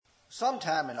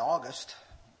Sometime in August,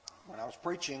 when I was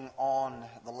preaching on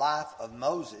the life of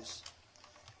Moses,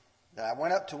 that I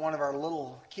went up to one of our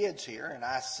little kids here and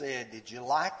I said, "Did you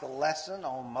like the lesson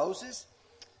on Moses?"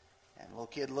 And the little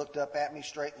kid looked up at me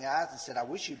straight in the eyes and said, "I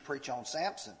wish you'd preach on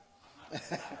Samson."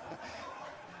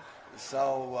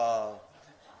 So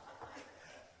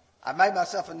I made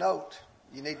myself a note.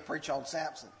 You need to preach on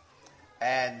Samson.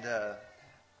 And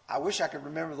I wish I could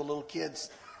remember the little kids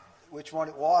which one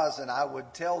it was, and I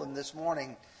would tell them this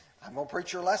morning, "I'm going to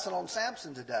preach your lesson on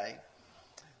Samson today."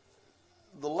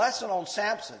 The lesson on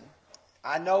Samson,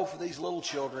 I know for these little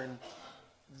children,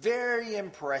 very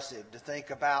impressive to think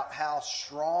about how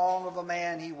strong of a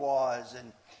man he was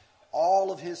and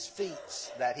all of his feats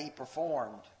that he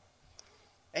performed.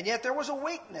 And yet there was a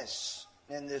weakness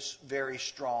in this very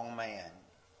strong man.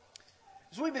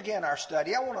 As we begin our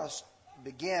study, I want to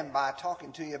begin by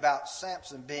talking to you about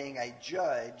Samson being a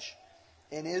judge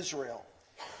in Israel.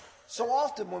 So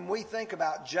often when we think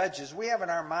about judges, we have in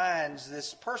our minds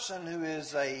this person who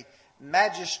is a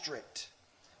magistrate,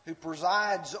 who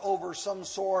presides over some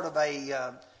sort of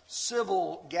a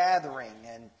civil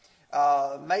gathering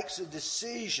and makes a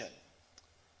decision.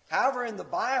 However, in the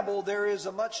Bible, there is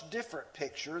a much different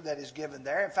picture that is given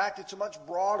there. In fact, it's a much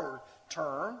broader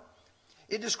term.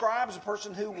 It describes a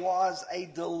person who was a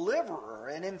deliverer.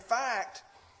 And in fact,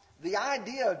 the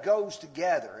idea goes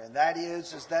together, and that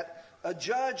is that a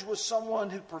judge was someone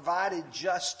who provided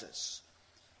justice.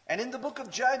 And in the book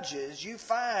of Judges, you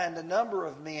find a number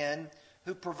of men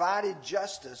who provided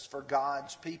justice for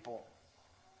God's people.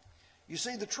 You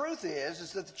see, the truth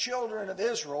is that the children of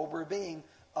Israel were being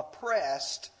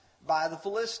oppressed by the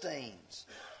Philistines.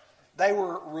 They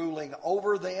were ruling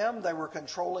over them. They were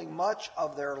controlling much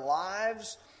of their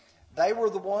lives. They were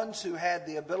the ones who had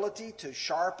the ability to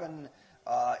sharpen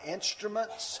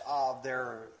instruments of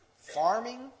their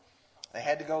farming. They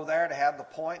had to go there to have the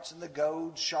points and the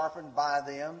goads sharpened by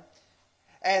them.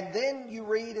 And then you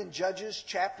read in Judges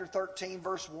chapter 13,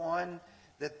 verse 1,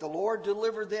 that the Lord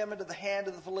delivered them into the hand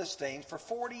of the Philistines for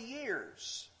 40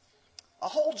 years. A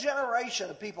whole generation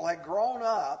of people had grown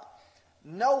up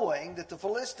knowing that the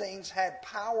Philistines had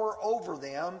power over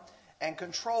them and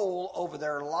control over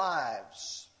their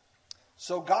lives.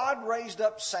 So God raised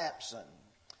up Samson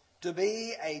to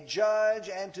be a judge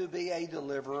and to be a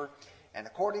deliverer. And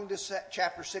according to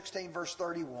chapter 16, verse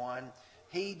 31,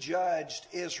 he judged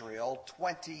Israel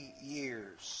 20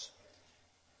 years.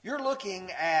 You're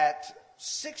looking at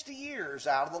 60 years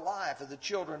out of the life of the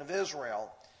children of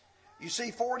Israel. You see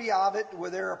 40 of it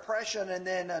with their oppression and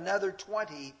then another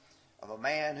 20 of a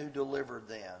man who delivered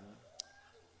them.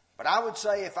 But I would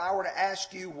say if I were to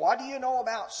ask you, what do you know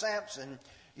about Samson?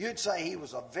 You'd say he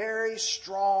was a very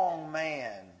strong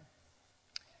man.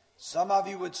 Some of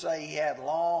you would say he had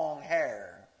long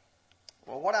hair.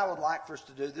 Well, what I would like for us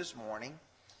to do this morning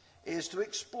is to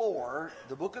explore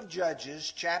the book of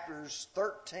Judges, chapters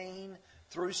 13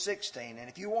 through 16. And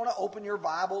if you want to open your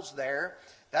Bibles there,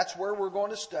 that's where we're going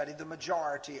to study the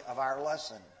majority of our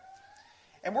lesson.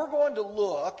 And we're going to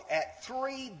look at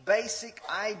three basic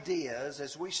ideas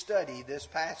as we study this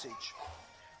passage.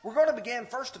 We're going to begin,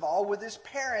 first of all, with his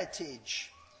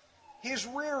parentage, his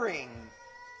rearing.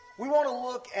 We want to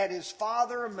look at his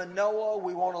father, Manoah.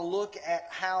 We want to look at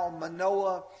how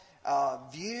Manoah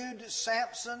viewed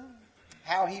Samson,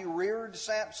 how he reared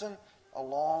Samson,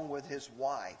 along with his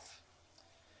wife.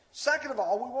 Second of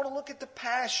all, we want to look at the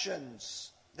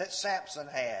passions that Samson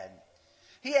had.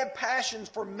 He had passions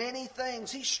for many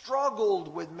things. He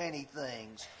struggled with many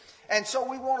things. And so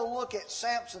we want to look at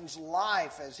Samson's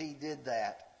life as he did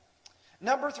that.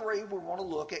 Number three, we want to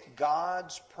look at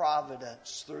God's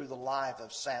providence through the life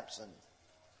of Samson.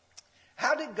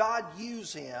 How did God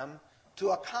use him to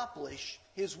accomplish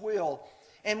his will?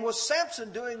 And was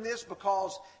Samson doing this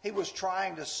because he was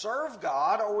trying to serve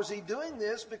God, or was he doing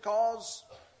this because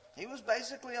he was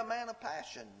basically a man of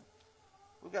passion?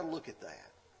 We've got to look at that.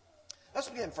 Let's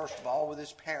begin, first of all, with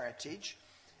his parentage.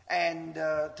 And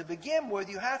to begin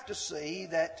with, you have to see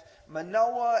that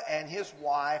Manoah and his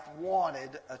wife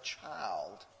wanted a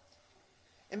child.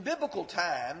 In biblical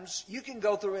times, you can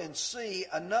go through and see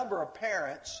a number of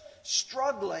parents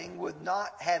struggling with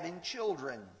not having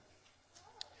children.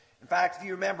 In fact, if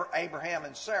you remember Abraham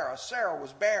and Sarah, Sarah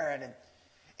was barren, and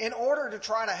in order to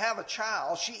try to have a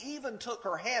child, she even took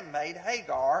her handmaid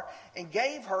Hagar and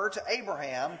gave her to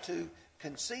Abraham to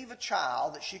conceive a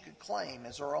child that she could claim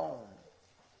as her own.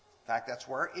 In fact, that's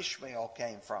where Ishmael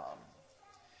came from.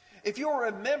 If you'll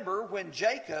remember, when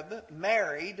Jacob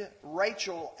married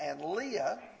Rachel and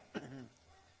Leah,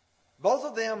 both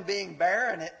of them being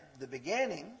barren at the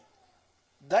beginning,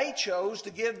 they chose to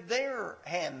give their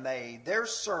handmaid, their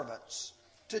servants,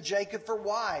 to Jacob for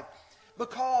wife,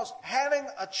 because having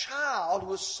a child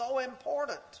was so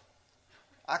important.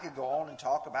 I could go on and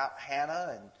talk about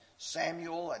Hannah and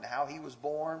Samuel and how he was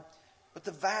born, but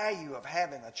the value of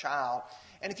having a child.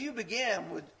 And if you begin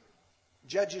with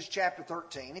Judges chapter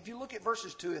 13, if you look at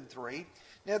verses 2 and 3,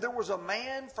 now there was a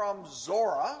man from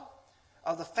Zorah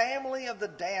of the family of the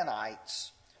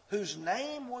Danites, whose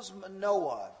name was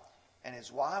Manoah, and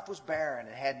his wife was barren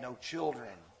and had no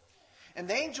children. And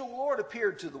the angel of the Lord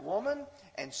appeared to the woman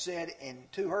and said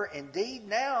to her, Indeed,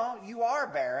 now you are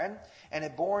barren and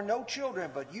have borne no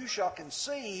children, but you shall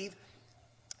conceive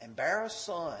and bear a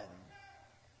son.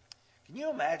 Can you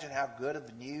imagine how good of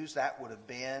the news that would have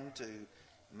been to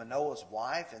Manoah's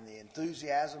wife and the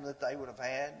enthusiasm that they would have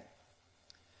had?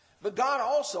 But God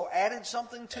also added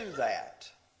something to that.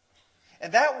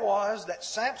 And that was that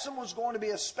Samson was going to be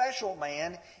a special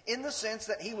man in the sense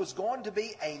that he was going to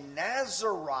be a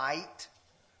Nazirite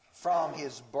from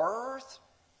his birth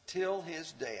till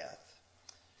his death.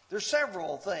 There's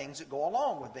several things that go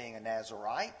along with being a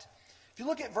Nazirite. If you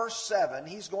look at verse 7,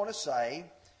 he's going to say,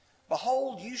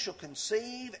 Behold, you shall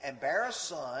conceive and bear a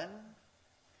son.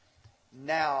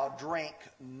 Now drink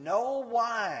no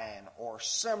wine or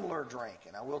similar drink.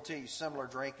 And I will tell you, similar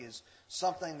drink is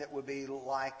something that would be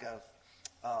like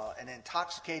an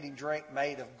intoxicating drink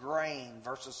made of grain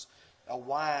versus a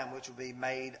wine which would be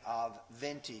made of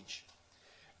vintage.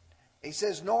 He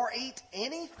says, Nor eat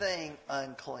anything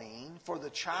unclean, for the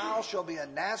child shall be a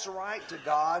Nazirite to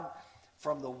God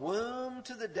from the womb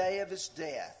to the day of his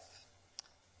death.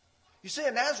 You see,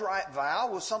 a Nazirite vow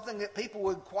was something that people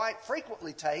would quite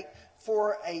frequently take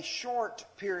for a short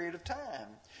period of time.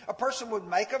 A person would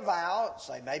make a vow,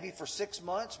 say maybe for 6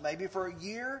 months, maybe for a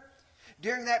year.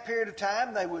 During that period of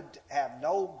time, they would have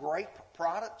no grape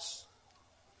products.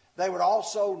 They would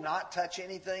also not touch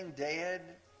anything dead.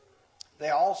 They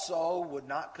also would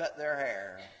not cut their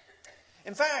hair.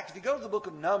 In fact, if you go to the book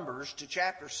of Numbers to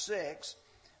chapter 6,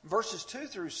 verses 2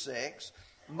 through 6,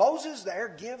 Moses there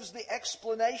gives the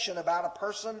explanation about a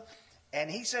person, and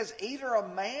he says either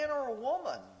a man or a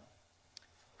woman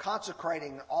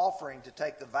consecrating an offering to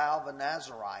take the vow of a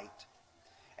Nazirite.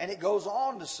 And it goes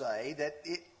on to say that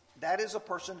that is a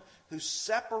person who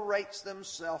separates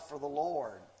themselves for the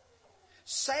Lord.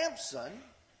 Samson,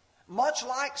 much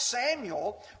like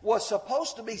Samuel, was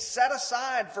supposed to be set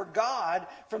aside for God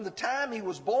from the time he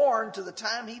was born to the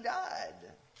time he died.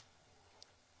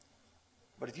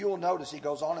 But if you will notice, he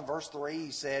goes on in verse 3,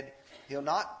 he said he'll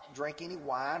not drink any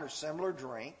wine or similar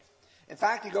drink. In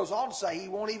fact, he goes on to say he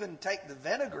won't even take the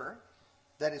vinegar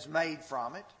that is made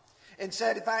from it. And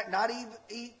said, in fact, not even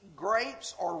eat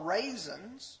grapes or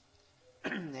raisins.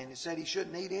 And he said he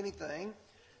shouldn't eat anything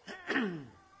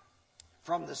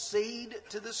from the seed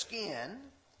to the skin.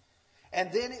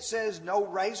 And then it says, no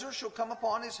razor shall come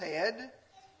upon his head.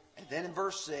 And then in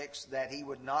verse 6, that he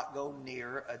would not go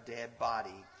near a dead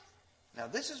body. Now,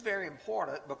 this is very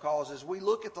important because as we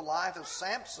look at the life of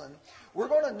Samson, we're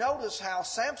going to notice how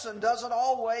Samson doesn't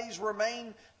always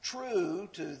remain true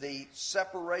to the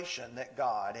separation that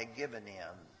God had given him.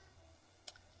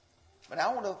 But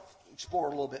I want to explore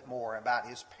a little bit more about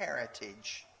his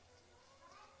parentage.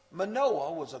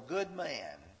 Manoah was a good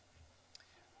man.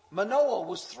 Manoah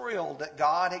was thrilled that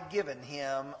God had given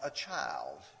him a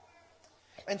child.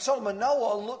 And so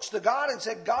Manoah looks to God and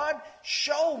said, God,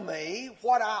 show me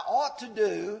what I ought to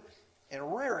do in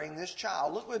rearing this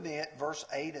child. Look with me at verse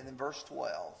 8 and then verse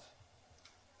 12.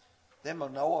 Then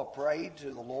Manoah prayed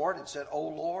to the Lord and said, O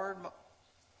Lord,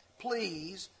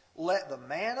 please let the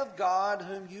man of God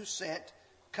whom you sent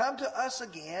come to us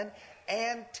again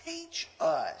and teach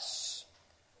us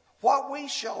what we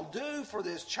shall do for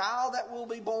this child that will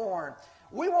be born.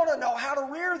 We want to know how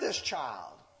to rear this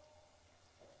child.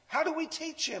 How do we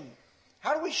teach him?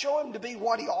 How do we show him to be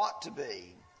what he ought to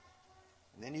be?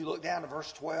 And then you look down to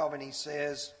verse 12 and he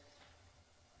says,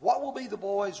 what will be the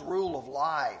boy's rule of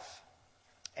life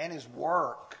and his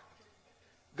work?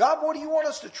 God, what do you want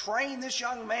us to train this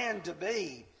young man to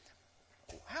be?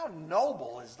 How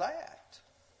noble is that?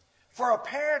 For a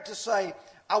parent to say,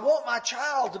 I want my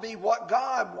child to be what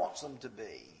God wants them to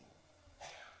be.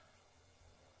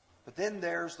 But then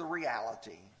there's the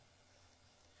reality.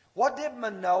 What did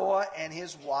Manoah and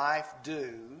his wife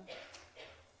do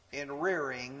in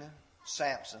rearing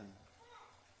Samson?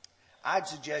 I'd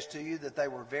suggest to you that they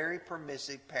were very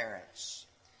permissive parents.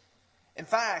 In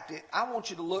fact, I want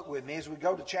you to look with me as we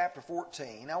go to chapter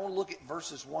 14. I want to look at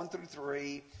verses 1 through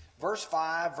 3, verse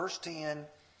 5, verse 10,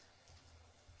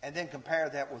 and then compare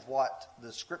that with what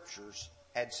the scriptures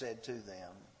had said to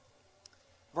them.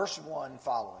 Verse 1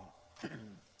 following.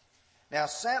 Now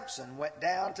Samson went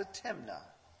down to Timnah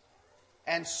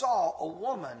and saw a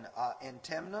woman in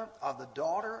Timnah of the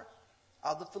daughter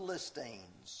of the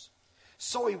Philistines.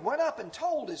 So he went up and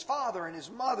told his father and his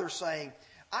mother, saying,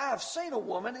 I have seen a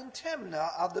woman in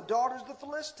Timnah of the daughters of the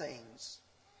Philistines.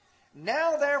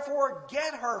 Now therefore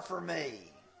get her for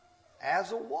me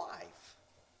as a wife.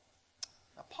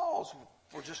 Now pause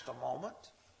for just a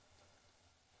moment.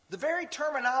 The very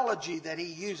terminology that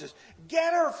he uses,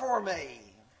 get her for me.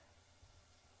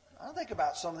 I think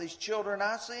about some of these children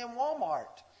I see in Walmart.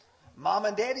 Mom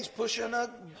and daddy's pushing a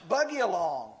buggy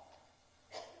along.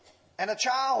 And a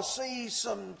child sees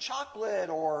some chocolate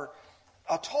or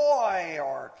a toy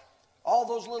or all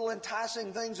those little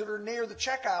enticing things that are near the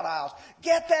checkout aisles.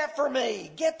 Get that for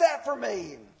me. Get that for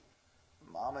me.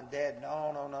 Mom and dad,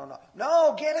 no.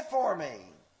 No, get it for me.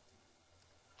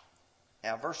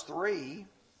 Now, verse 3,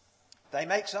 they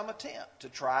make some attempt to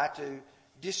try to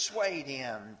dissuade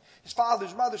him. His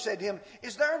father's mother said to him,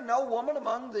 is there no woman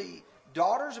among the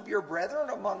daughters of your brethren,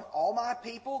 among all my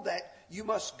people, that you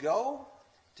must go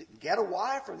to get a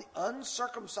wife from the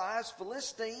uncircumcised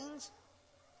Philistines?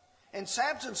 And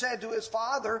Samson said to his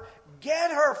father,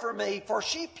 get her for me, for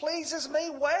she pleases me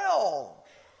well.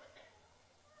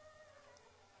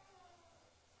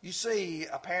 You see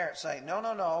a parent saying,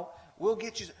 no, we'll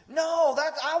get you. No,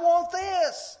 I want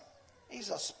this. He's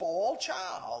a spoiled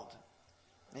child.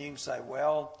 And you can say,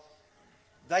 well,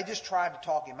 they just tried to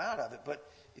talk him out of it. But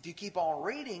if you keep on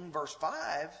reading, verse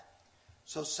 5,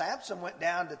 so Samson went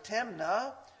down to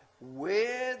Timnah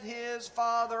with his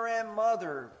father and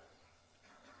mother.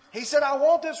 He said, I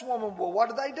want this woman. Well, what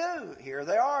did they do? Here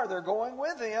they are. They're going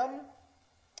with him.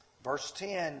 Verse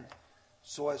 10,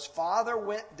 so his father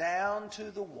went down to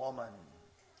the woman,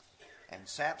 and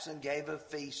Samson gave a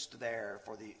feast there,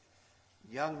 for the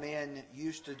young men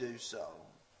used to do so.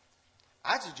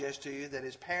 I suggest to you that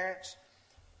his parents,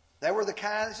 they were the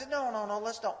kind that said, no,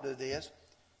 let's don't do this.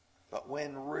 But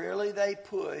when really they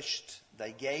pushed,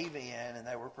 they gave in, and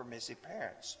they were permissive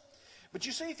parents. But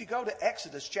you see, if you go to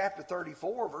Exodus chapter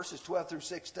 34, verses 12 through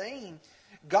 16,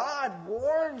 God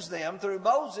warns them through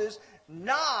Moses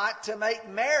not to make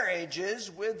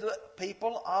marriages with the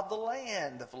people of the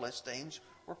land. The Philistines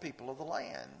were people of the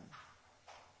land.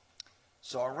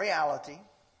 So in reality,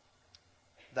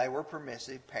 they were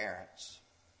permissive parents.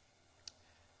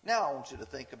 Now I want you to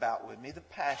think about with me the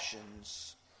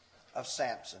passions of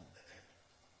Samson.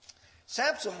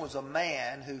 Samson was a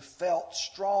man who felt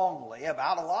strongly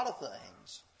about a lot of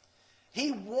things.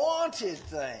 He wanted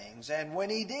things, and when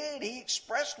he did, he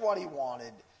expressed what he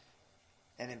wanted.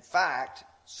 And in fact,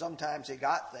 sometimes he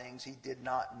got things he did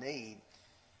not need.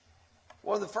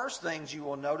 One of the first things you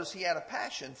will notice, he had a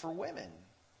passion for women.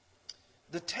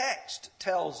 The text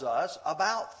tells us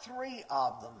about 3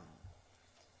 of them.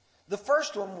 The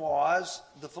first one was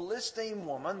the Philistine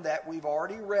woman that we've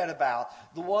already read about,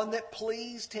 the one that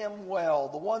pleased him well,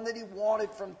 the one that he wanted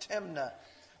from Timnah,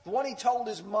 the one he told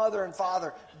his mother and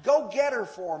father, go get her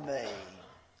for me.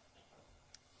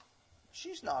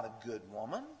 She's not a good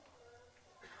woman.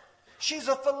 She's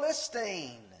a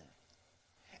Philistine.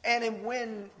 And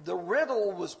when the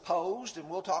riddle was posed, and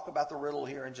we'll talk about the riddle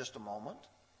here in just a moment,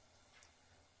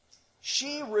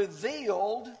 she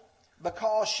revealed,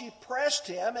 because she pressed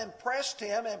him and pressed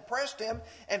him and pressed him,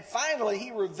 and finally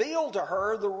he revealed to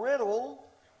her the riddle,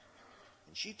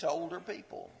 and she told her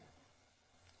people.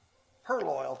 Her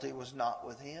loyalty was not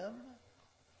with him.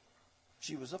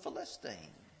 She was a Philistine.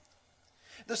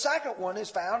 The second one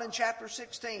is found in chapter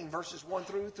 16, verses 1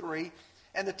 through 3,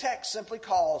 and the text simply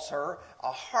calls her a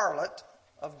harlot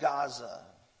of Gaza.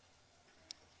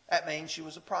 That means she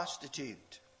was a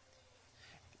prostitute.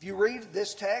 If you read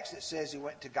this text, it says he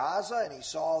went to Gaza and he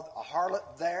saw a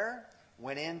harlot there,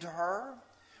 went into her.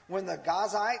 When the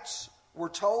Gazites were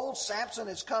told, Samson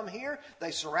has come here, they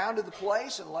surrounded the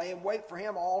place and lay in wait for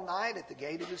him all night at the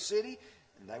gate of the city.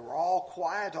 And they were all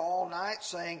quiet all night,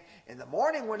 saying, in the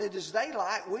morning when it is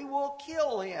daylight, we will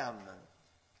kill him.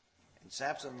 And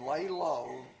Samson lay low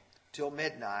till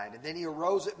midnight. And then he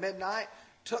arose at midnight,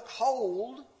 took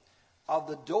hold of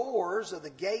the doors of the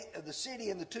gate of the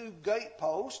city and the 2 gate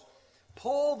posts,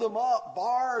 pulled them up,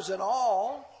 bars and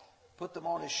all, put them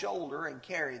on his shoulder, and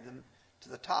carried them to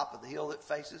the top of the hill that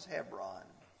faces Hebron.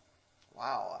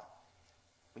 Wow.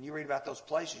 When you read about those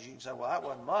places, you can say, well, that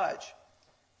wasn't much.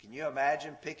 Can you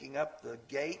imagine picking up the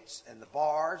gates and the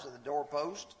bars of the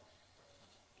doorpost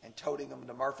and toting them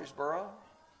to Murfreesboro?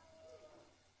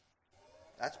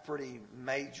 That's a pretty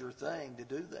major thing to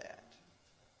do that.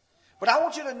 But I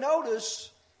want you to notice,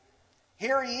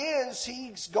 here he is,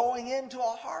 he's going into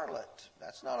a harlot.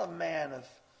 That's not a man of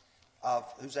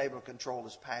who's able to control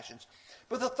his passions.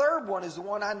 But the third one is the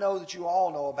one I know that you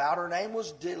all know about. Her name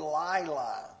was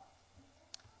Delilah.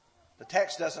 The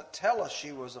text doesn't tell us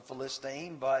she was a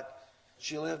Philistine, but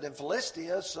she lived in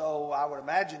Philistia, so I would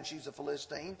imagine she's a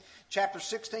Philistine. Chapter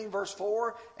 16, verse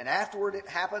 4, and afterward it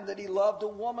happened that he loved a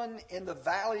woman in the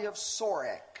valley of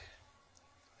Sorek,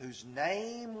 whose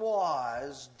name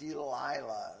was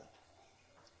Delilah.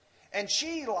 And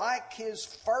she, like his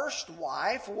first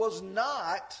wife, was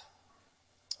not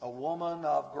a woman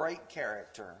of great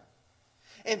character.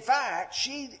 In fact,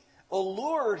 she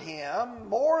allured him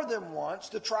more than once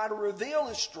to try to reveal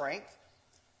his strength,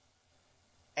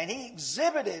 and he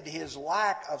exhibited his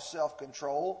lack of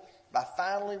self-control by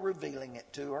finally revealing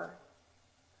it to her,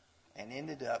 and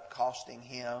ended up costing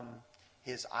him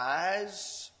his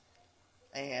eyes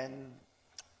and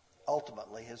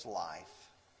ultimately his life.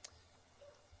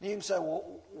 You can say,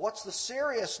 well, what's the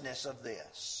seriousness of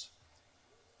this?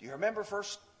 Do you remember 1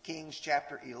 Kings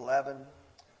chapter 11?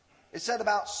 It said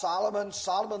about Solomon,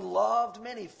 Solomon loved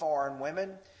many foreign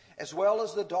women, as well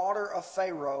as the daughter of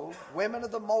Pharaoh, women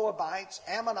of the Moabites,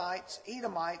 Ammonites,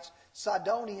 Edomites,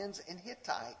 Sidonians, and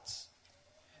Hittites.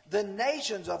 The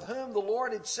nations of whom the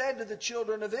Lord had said to the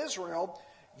children of Israel,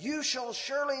 you shall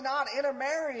surely not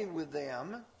intermarry with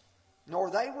them,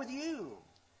 nor they with you.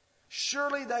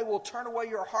 Surely they will turn away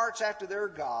your hearts after their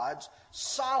gods.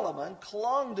 Solomon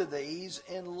clung to these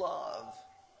in love.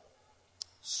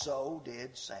 So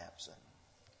did Samson.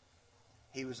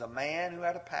 He was a man who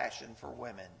had a passion for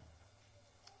women.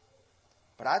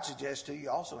 But I'd suggest to you, he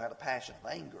also had a passion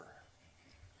of anger.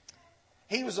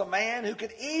 He was a man who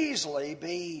could easily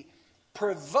be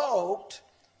provoked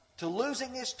to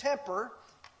losing his temper,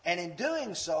 and in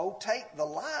doing so, take the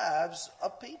lives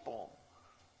of people.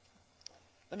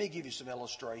 Let me give you some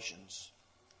illustrations.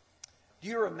 Do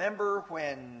you remember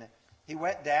when he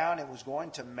went down and was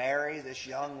going to marry this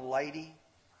young lady?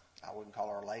 I wouldn't call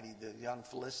her a lady, the young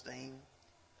Philistine.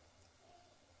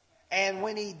 And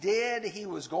when he did, he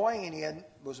was going and he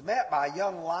was met by a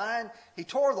young lion. He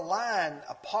tore the lion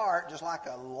apart just like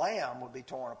a lamb would be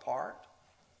torn apart.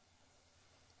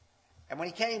 And when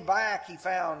he came back, he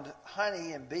found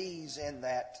honey and bees in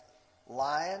that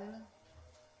lion.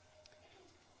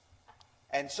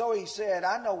 And so he said,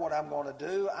 I know what I'm going to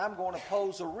do. I'm going to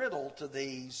pose a riddle to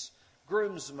these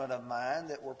groomsmen of mine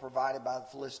that were provided by the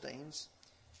Philistines.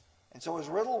 And so his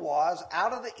riddle was,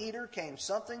 out of the eater came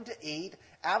something to eat.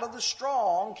 Out of the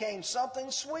strong came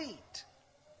something sweet.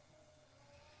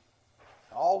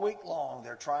 All week long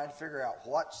they're trying to figure out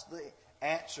what's the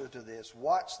answer to this.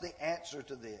 What's the answer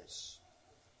to this?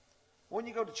 When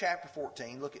you go to chapter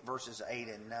 14, look at verses 8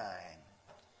 and 9.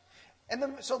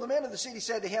 And so the men of the city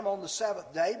said to him on the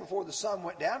seventh day before the sun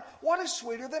went down, what is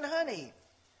sweeter than honey?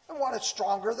 And what is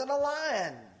stronger than a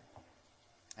lion?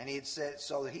 And he said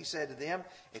to them,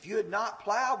 if you had not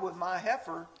plowed with my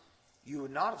heifer, you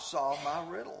would not have solved my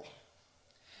riddle.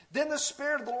 Then the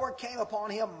Spirit of the Lord came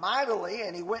upon him mightily,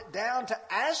 and he went down to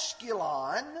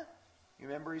Ashkelon. You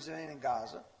remember he's in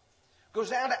Gaza. Goes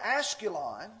down to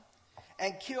Ashkelon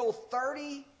and killed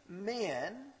 30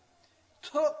 men,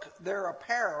 took their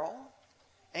apparel,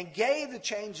 and gave the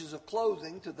changes of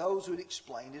clothing to those who had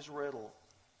explained his riddle.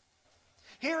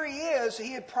 Here he is.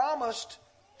 He had promised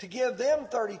to give them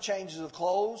 30 changes of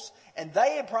clothes, and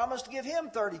they had promised to give him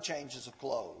 30 changes of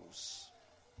clothes,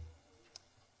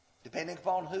 depending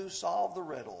upon who solved the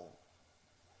riddle.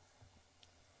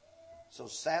 So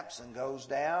Samson goes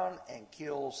down and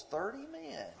kills 30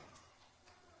 men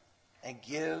and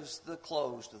gives the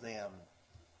clothes to them.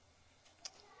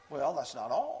 Well, that's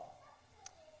not all.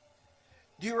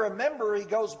 Do you remember he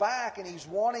goes back and he's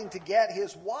wanting to get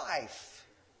his wife?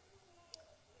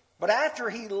 But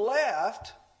after he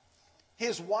left,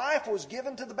 his wife was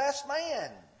given to the best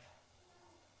man.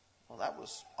 Well, that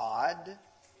was odd.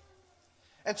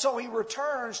 And so he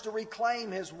returns to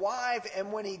reclaim his wife,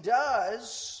 and when he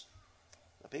does,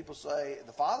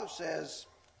 the father says,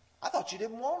 I thought you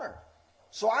didn't want her,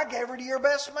 so I gave her to your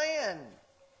best man.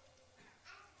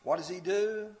 What does he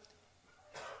do?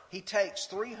 He takes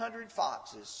 300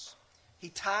 foxes. He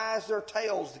ties their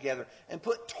tails together and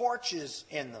put torches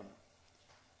in them.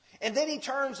 And then he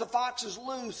turns the foxes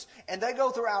loose, and they go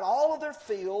throughout all of their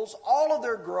fields, all of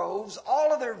their groves,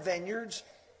 all of their vineyards,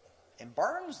 and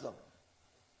burns them.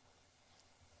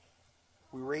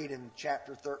 We read in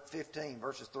chapter 15,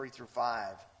 verses 3 through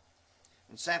 5.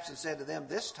 And Samson said to them,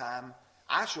 this time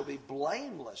I shall be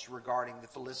blameless regarding the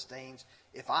Philistines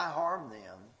if I harm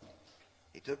them.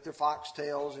 He took their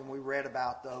foxtails, and we read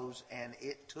about those, and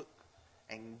it took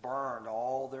and burned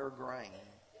all their grain.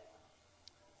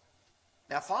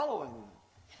 Now, following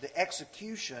the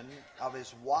execution of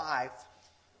his wife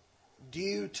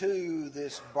due to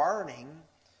this burning,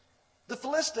 the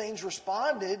Philistines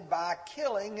responded by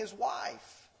killing his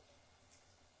wife.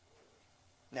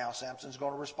 Now Samson's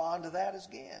going to respond to that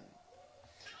again.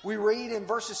 We read in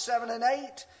verses 7 and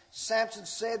 8, Samson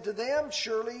said to them,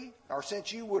 surely, or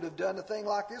since you would have done a thing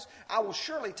like this, I will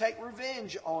surely take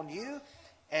revenge on you,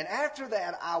 and after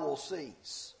that I will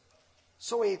cease.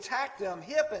 So he attacked them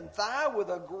hip and thigh with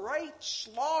a great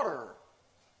slaughter,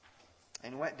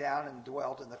 and went down and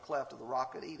dwelt in the cleft of the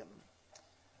rock at Edom.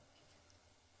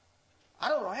 I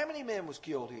don't know how many men was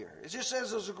killed here. It just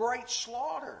says there's a great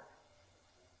slaughter.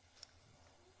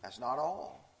 That's not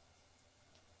all.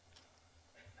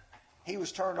 He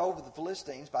was turned over to the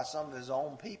Philistines by some of his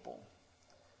own people.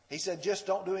 He said, just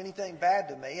don't do anything bad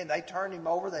to me. And they turned him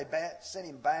over. They sent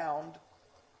him bound.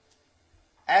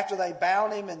 After they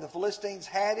bound him and the Philistines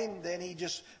had him, then he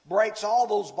just breaks all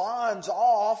those bonds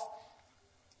off.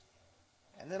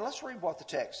 And then let's read what the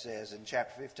text says in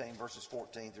chapter 15, verses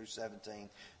 14 through 17.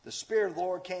 The Spirit of the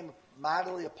Lord came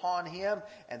mightily upon him,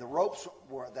 and the ropes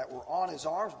that were on his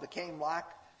arms became like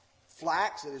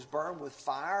flax that is burned with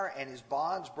fire, and his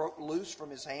bonds broke loose from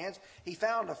his hands. He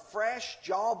found a fresh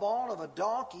jawbone of a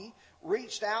donkey,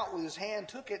 reached out with his hand,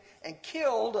 took it, and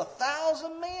killed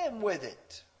 1,000 men with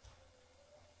it.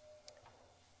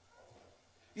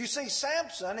 You see,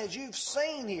 Samson, as you've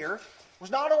seen here, was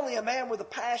not only a man with a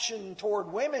passion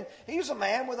toward women, he was a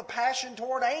man with a passion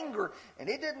toward anger. And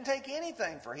it didn't take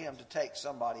anything for him to take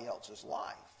somebody else's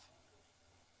life.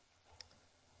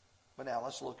 But now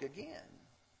let's look again.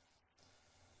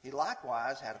 He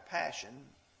likewise had a passion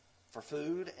for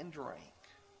food and drink.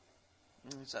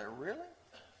 And you say, really?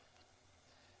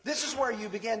 This is where you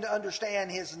begin to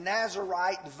understand his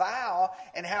Nazirite vow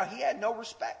and how he had no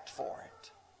respect for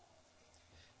it.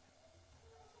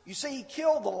 You see, he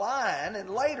killed the lion, and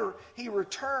later he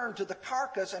returned to the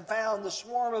carcass and found the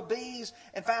swarm of bees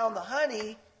and found the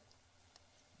honey.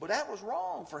 But that was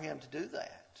wrong for him to do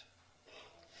that.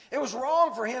 It was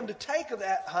wrong for him to take of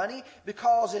that honey,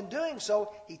 because in doing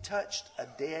so, he touched a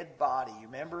dead body. You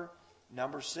remember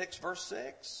Numbers 6, verse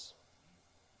 6?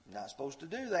 You're not supposed to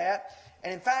do that.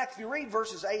 And in fact, if you read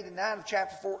verses 8 and 9 of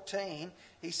chapter 14,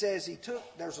 he says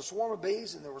there's a swarm of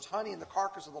bees and there was honey in the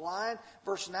carcass of the lion.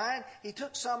 Verse 9, he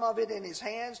took some of it in his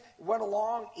hands, went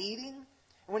along eating.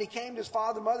 And when he came to his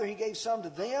father and mother, he gave some to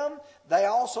them. They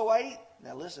also ate.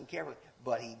 Now listen carefully.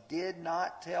 But he did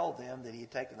not tell them that he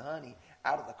had taken the honey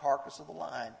out of the carcass of the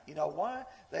lion. You know why?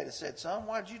 They'd have said, son,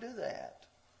 why did you do that?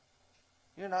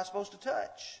 You're not supposed to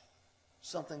touch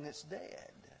something that's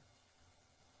dead.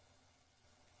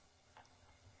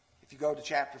 If you go to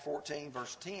chapter 14,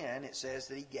 verse 10, it says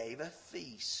that he gave a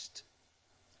feast.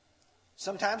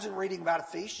 Sometimes in reading about a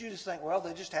feast, you just think, well,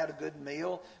 they just had a good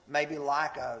meal, maybe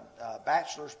like a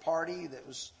bachelor's party that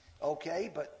was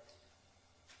okay. But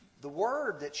the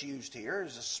word that's used here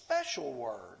is a special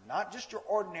word, not just your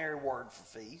ordinary word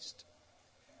for feast.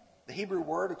 The Hebrew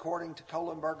word, according to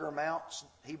Kohlenberger Mount's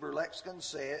Hebrew lexicon,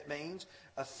 it means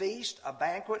a feast, a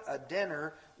banquet, a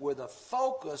dinner with a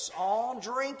focus on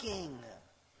drinking.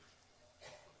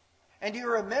 And do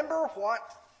you remember what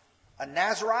a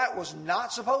Nazirite was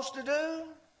not supposed to do?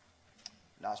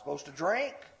 Not supposed to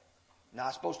drink,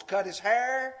 not supposed to cut his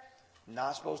hair,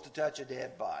 not supposed to touch a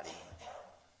dead body.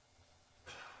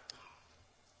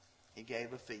 He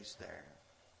gave a feast there.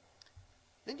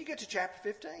 Then you get to chapter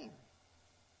 15.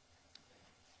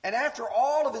 And after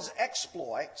all of his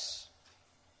exploits,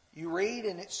 you read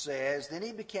and it says, then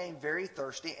he became very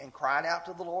thirsty and cried out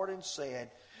to the Lord and said,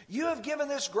 you have given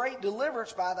this great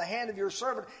deliverance by the hand of your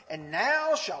servant, and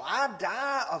now shall I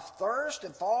die of thirst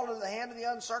and fall into the hand of the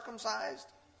uncircumcised?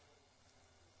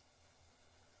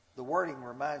 The wording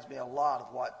reminds me a lot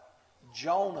of what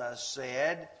Jonah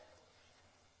said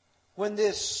when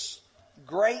this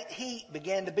great heat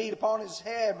began to beat upon his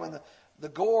head, when the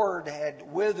gourd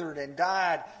had withered and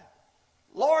died.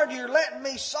 Lord, you're letting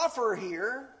me suffer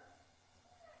here.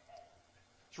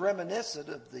 It's reminiscent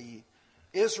of the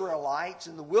Israelites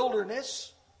in the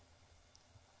wilderness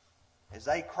as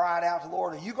they cried out to the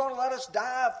Lord, are you going to let us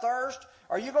die of thirst?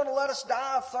 Are you going to let us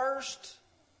die of thirst?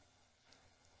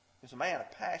 He was a man of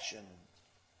passion,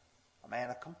 a man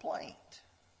of complaint.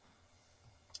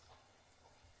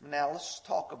 Now let's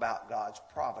talk about God's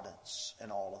providence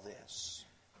in all of this.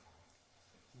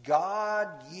 God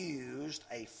used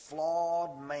a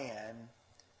flawed man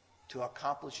to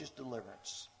accomplish his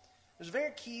deliverance. There's a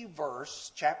very key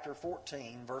verse, chapter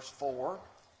 14, verse 4.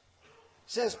 It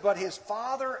says, but his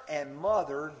father and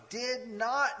mother did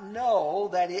not know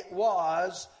that it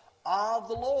was of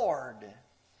the Lord.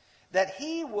 that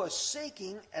he was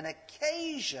seeking an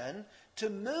occasion to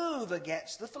move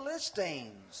against the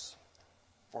Philistines.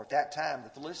 For at that time, the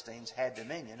Philistines had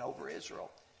dominion over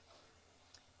Israel.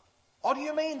 Oh, do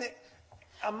you mean that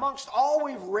amongst all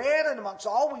we've read and amongst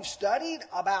all we've studied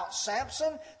about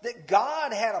Samson, that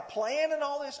God had a plan in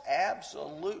all this?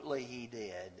 Absolutely he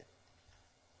did.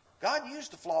 God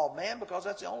used a flawed man because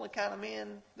that's the only kind of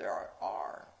men there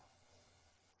are.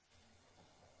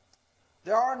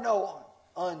 There are no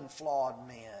unflawed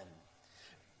men.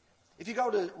 If you go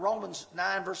to Romans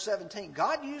 9 verse 17,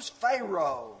 God used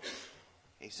Pharaoh.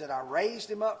 He said, I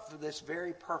raised him up for this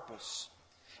very purpose.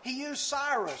 He used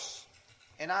Cyrus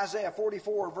in Isaiah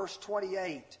 44 verse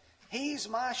 28. He's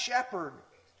my shepherd.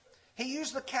 He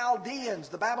used the Chaldeans,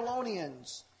 the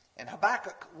Babylonians, in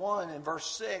Habakkuk 1 and verse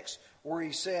 6, where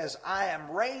he says, I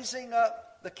am raising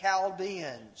up the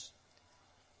Chaldeans.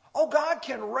 Oh, God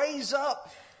can raise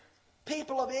up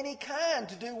people of any kind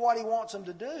to do what he wants them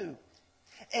to do.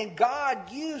 And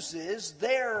God uses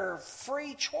their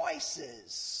free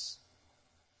choices.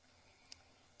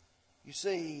 You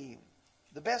see,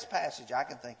 the best passage I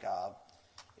can think of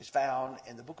is found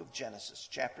in the book of Genesis,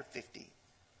 chapter 50,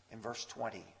 and verse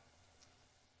 20.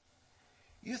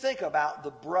 You think about the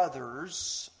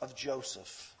brothers of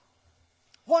Joseph.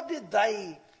 What did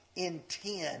they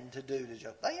intend to do to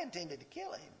Joseph? They intended to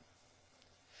kill him.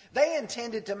 They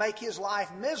intended to make his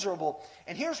life miserable.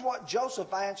 And here's what Joseph,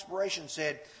 by inspiration,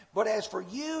 said. But as for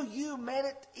you, you meant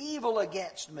it evil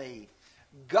against me.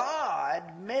 God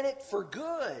meant it for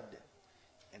good,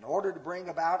 in order to bring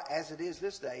about, as it is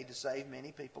this day, to save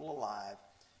many people alive.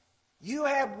 You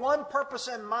had one purpose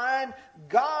in mind.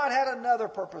 God had another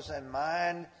purpose in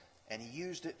mind, and he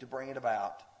used it to bring it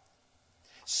about.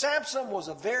 Samson was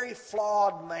a very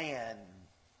flawed man,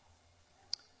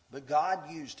 but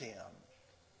God used him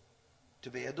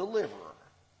to be a deliverer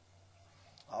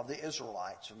of the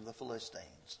Israelites from the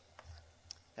Philistines.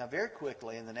 Now, very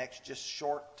quickly, in the next just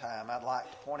short time, I'd like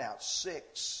to point out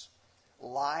 6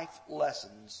 life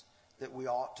lessons that we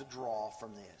ought to draw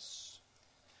from this.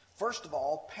 First of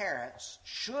all, parents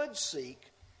should seek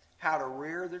how to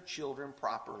rear their children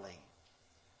properly.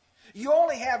 You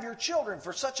only have your children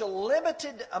for such a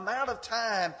limited amount of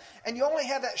time, and you only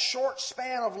have that short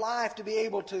span of life to be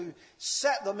able to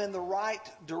set them in the right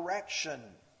direction.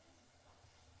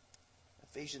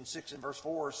 Ephesians 6 and verse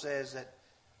 4 says that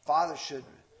fathers should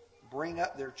bring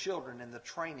up their children in the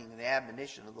training and the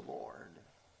admonition of the Lord.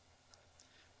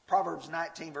 Proverbs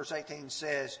 19 verse 18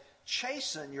 says,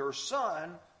 chasten your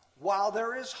son while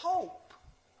there is hope.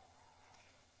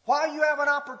 While you have an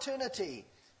opportunity.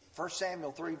 1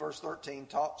 Samuel 3 verse 13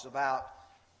 talks about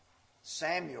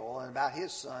Samuel and about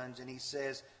his sons, and he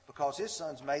says, because his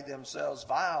sons made themselves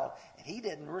vile, and he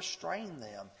didn't restrain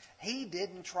them. He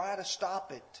didn't try to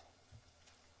stop it.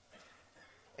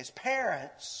 As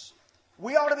parents,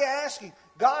 we ought to be asking,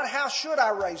 God, how should I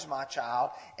raise my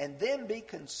child? And then be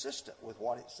consistent with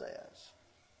what it says.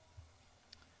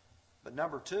 But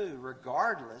number 2,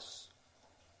 regardless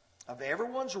of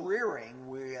everyone's rearing,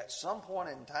 we at some point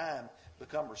in time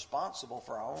become responsible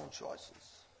for our own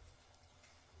choices.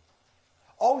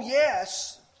 Oh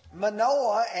yes,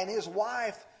 Manoah and his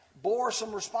wife bore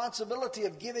some responsibility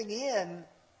of giving in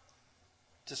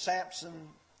to Samson.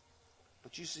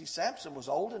 But you see, Samson was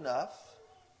old enough,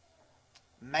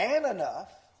 man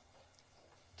enough,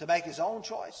 to make his own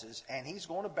choices, and he's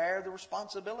going to bear the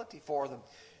responsibility for them.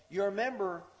 You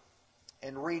remember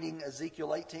in reading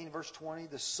Ezekiel 18 verse 20,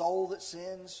 the soul that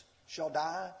sins shall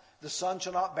die. The son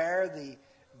shall not bear the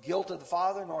guilt of the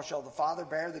father, nor shall the father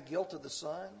bear the guilt of the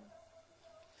son.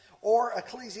 Or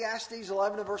Ecclesiastes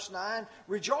 11 and verse 9,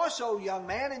 rejoice, O young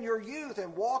man, in your youth,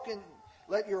 and walk in,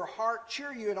 let your heart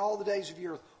cheer you in all the days of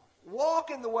your youth. Walk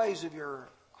in the ways of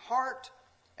your heart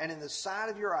and in the sight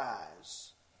of your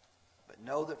eyes. But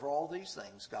know that for all these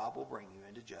things, God will bring you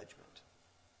into judgment.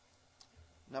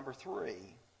 Number 3,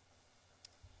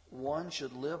 one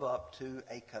should live up to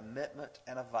a commitment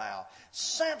and a vow.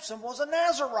 Samson was a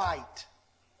Nazirite.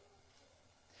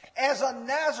 As a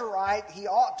Nazirite, he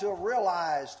ought to have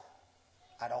realized,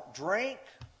 I don't drink,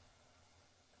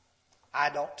 I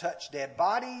don't touch dead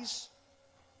bodies,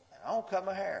 and I don't cut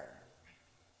my hair.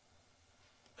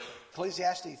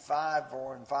 Ecclesiastes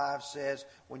 5:4 and 5 says,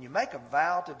 when you make a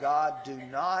vow to God, do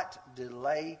not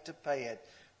delay to pay it,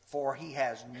 for he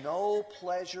has no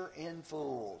pleasure in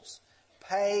fools.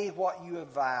 Pay what you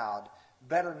have vowed.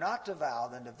 Better not to vow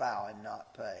than to vow and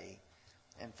not pay.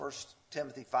 And 1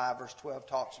 Timothy 5 verse 12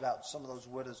 talks about some of those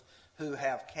widows who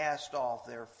have cast off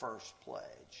their first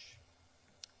pledge.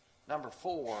 Number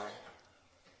 4,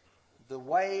 the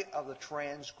way of the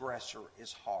transgressor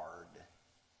is hard.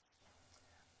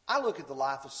 I look at the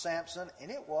life of Samson,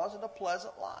 and it wasn't a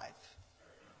pleasant life.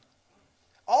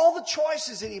 All the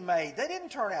choices that he made, they didn't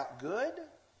turn out good.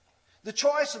 The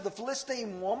choice of the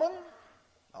Philistine woman,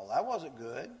 oh, that wasn't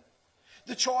good.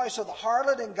 The choice of the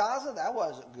harlot in Gaza, that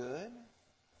wasn't good.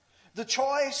 The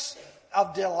choice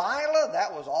of Delilah,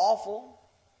 that was awful.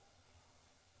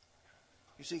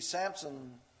 You see,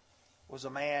 Samson was a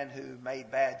man who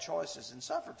made bad choices and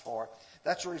suffered for it.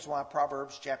 That's the reason why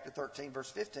Proverbs chapter 13,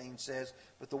 verse 15 says,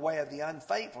 but the way of the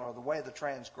unfaithful or the way of the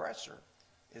transgressor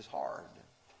is hard.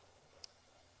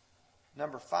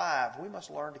 Number 5, we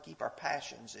must learn to keep our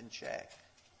passions in check.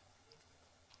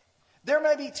 There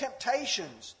may be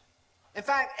temptations. In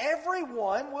fact,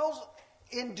 everyone will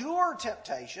endure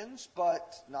temptations,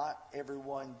 but not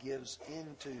everyone gives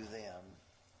into them.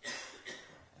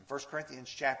 In 1 Corinthians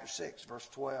chapter 6, verse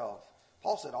 12,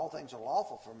 Paul said, all things are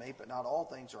lawful for me, but not all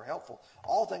things are helpful.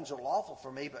 All things are lawful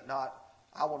for me, but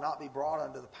I will not be brought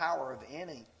under the power of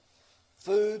any.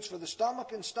 Foods for the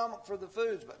stomach and stomach for the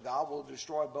foods, but God will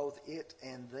destroy both it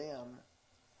and them.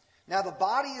 Now the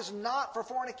body is not for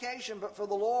fornication, but for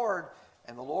the Lord,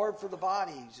 and the Lord for the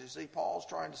body. You see, Paul's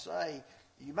trying to say,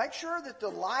 you make sure that the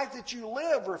life that you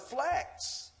live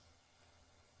reflects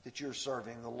that you're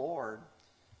serving the Lord.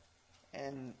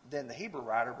 And then the Hebrew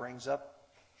writer brings up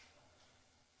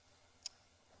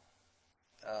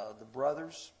the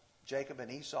brothers, Jacob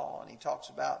and Esau, and he talks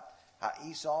about how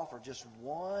Esau, for just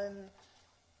one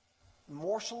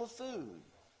morsel of food,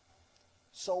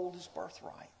 sold his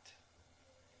birthright.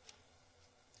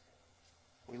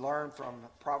 We learn from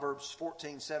Proverbs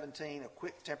 14:17, a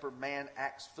quick-tempered man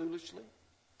acts foolishly.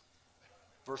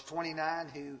 Verse 29,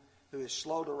 who is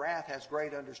slow to wrath has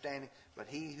great understanding, but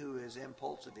he who is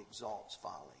impulsive exalts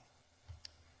folly.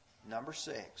 Number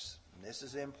 6, and this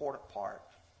is the important part,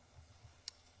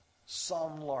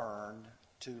 some learn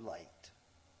too late.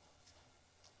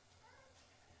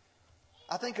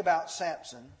 I think about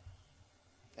Samson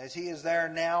as he is there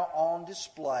now on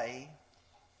display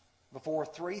before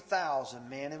 3,000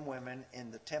 men and women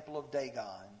in the temple of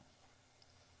Dagon.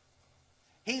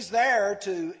 He's there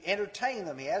to entertain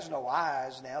them. He has no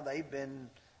eyes now. They've been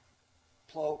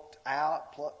plucked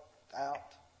out.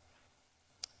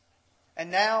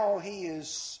 And now he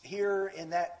is here in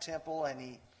that temple and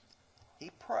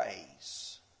he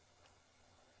prays.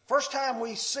 First time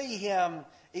we see him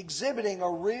exhibiting a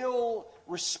real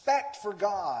respect for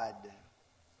God.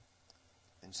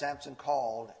 And Samson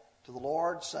called to the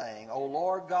Lord, saying, O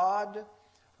Lord God,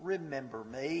 remember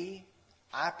me,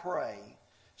 I pray.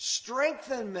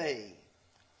 Strengthen me,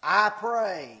 I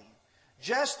pray.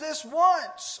 Just this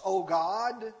once, O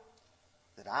God,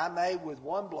 that I may with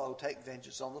one blow take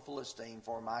vengeance on the Philistine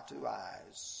for my 2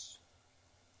 eyes.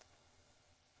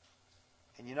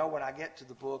 And you know, when I get to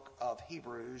the book of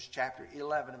Hebrews, chapter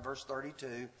 11 and verse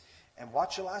 32, and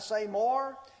what shall I say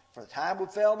more? For the time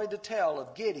would fail me to tell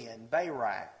of Gideon,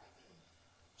 Barak,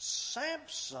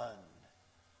 Samson,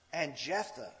 and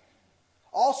Jephthah,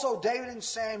 also David and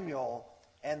Samuel,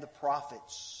 and the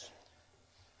prophets,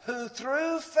 who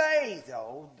through faith,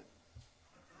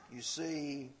 you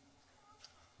see,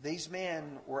 these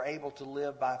men were able to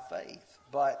live by faith,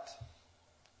 but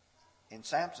in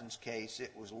Samson's case,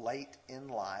 it was late in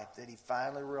life that he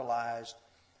finally realized,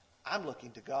 I'm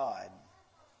looking to God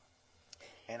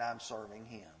and I'm serving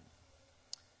Him.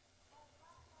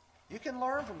 You can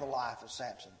learn from the life of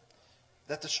Samson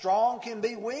that the strong can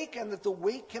be weak and that the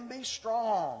weak can be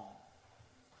strong.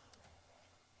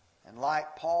 And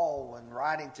like Paul, when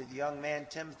writing to the young man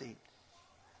Timothy,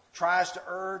 tries to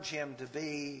urge him to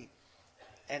be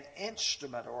an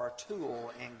instrument or a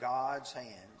tool in God's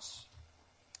hands.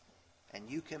 And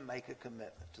you can make a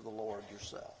commitment to the Lord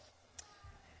yourself.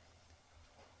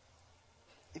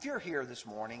 If you're here this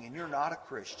morning and you're not a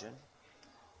Christian,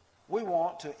 we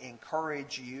want to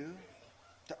encourage you,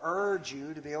 to urge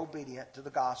you to be obedient to the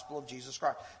gospel of Jesus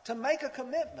Christ, to make a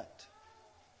commitment,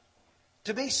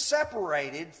 to be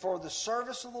separated for the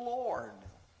service of the Lord.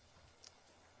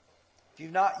 If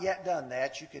you've not yet done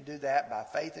that, you can do that by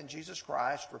faith in Jesus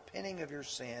Christ, repenting of your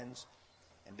sins,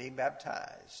 and being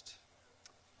baptized.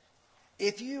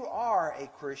 If you are a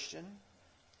Christian,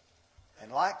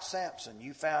 and like Samson,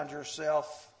 you found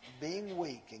yourself being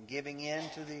weak and giving in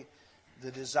to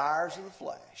the desires of the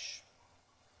flesh,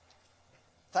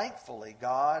 thankfully,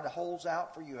 God holds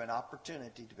out for you an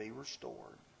opportunity to be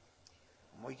restored.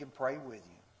 And we can pray with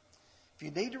you. If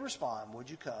you need to respond, would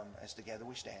you come as together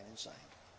we stand and sing?